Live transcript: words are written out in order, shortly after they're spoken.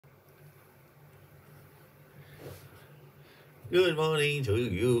Good morning to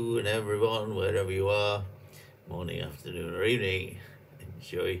you and everyone, wherever you are. Morning, afternoon, or evening.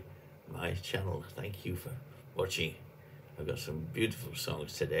 Enjoy my channel. Thank you for watching. I've got some beautiful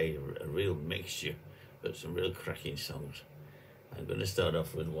songs today, a real mixture, but some real cracking songs. I'm going to start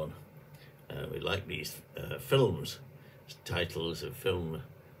off with one. We like these films, titles of film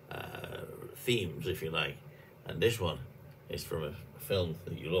themes, if you like. And this one is from a film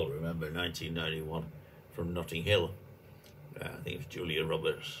that you'll all remember, 1991, from Notting Hill. I think it was Julia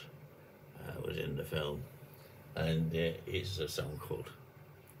Roberts was in the film. And it's a song called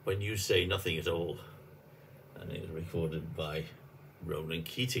When You Say Nothing at All. And it was recorded by Ronan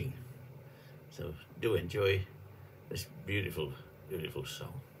Keating. So do enjoy this beautiful, beautiful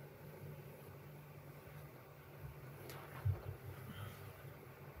song.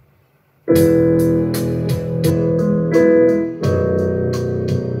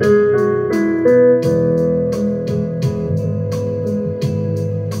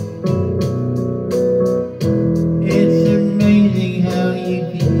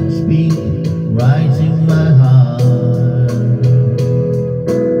 Right in my heart,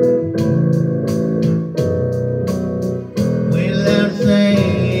 without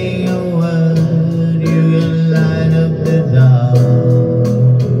saying a word, you can light up the dark.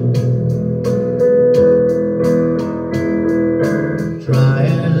 Try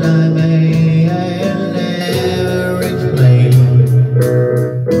as I may, I'll never explain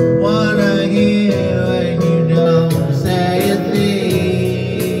what I hear when you don't say a thing.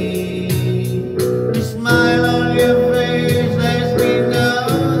 Smile on your face lets me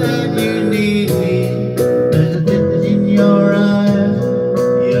know that you need me. There's a difference in your eyes.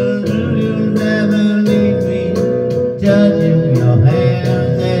 You'll never leave me. Touch of your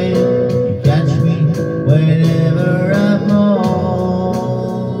hands and you catch me whenever I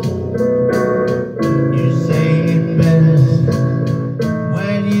fall. You say it best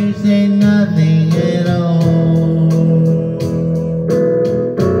when you say nothing at all.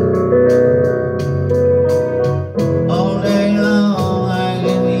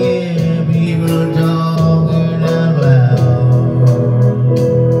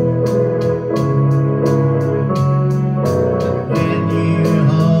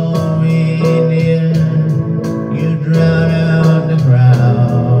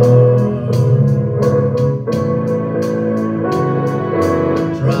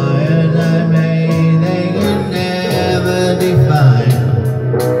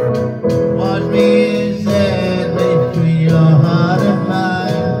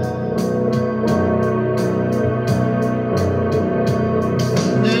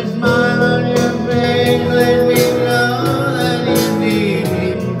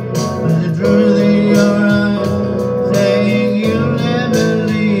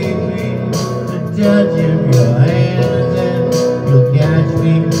 Touch of your hands and you'll catch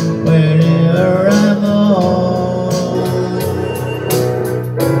me whenever I fall.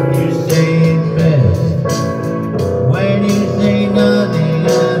 You say it best when you say nothing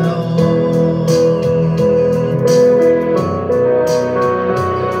at all.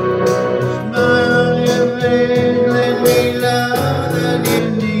 Smile on your face, let me know that you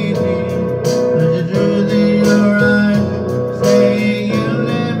need me. There's the truth in your eyes, saying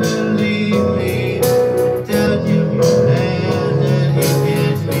you'll never leave me. Touch of your hands and you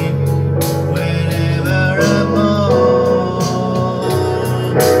catch me whenever I fall.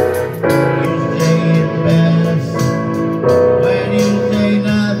 You say it best when you say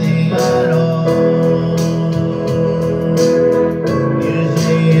nothing at all. You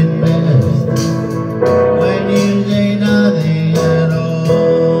say it best when you say nothing at all.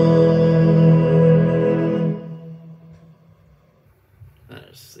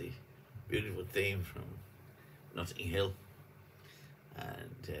 That's the beautiful theme from Notting Hill,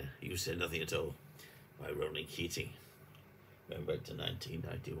 and You Said Nothing at All by Ronan Keating, going back to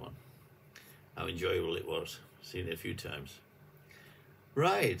 1991. How enjoyable it was. Seen it a few times.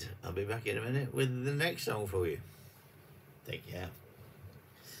 Right, I'll be back in a minute with the next song for you. Take care.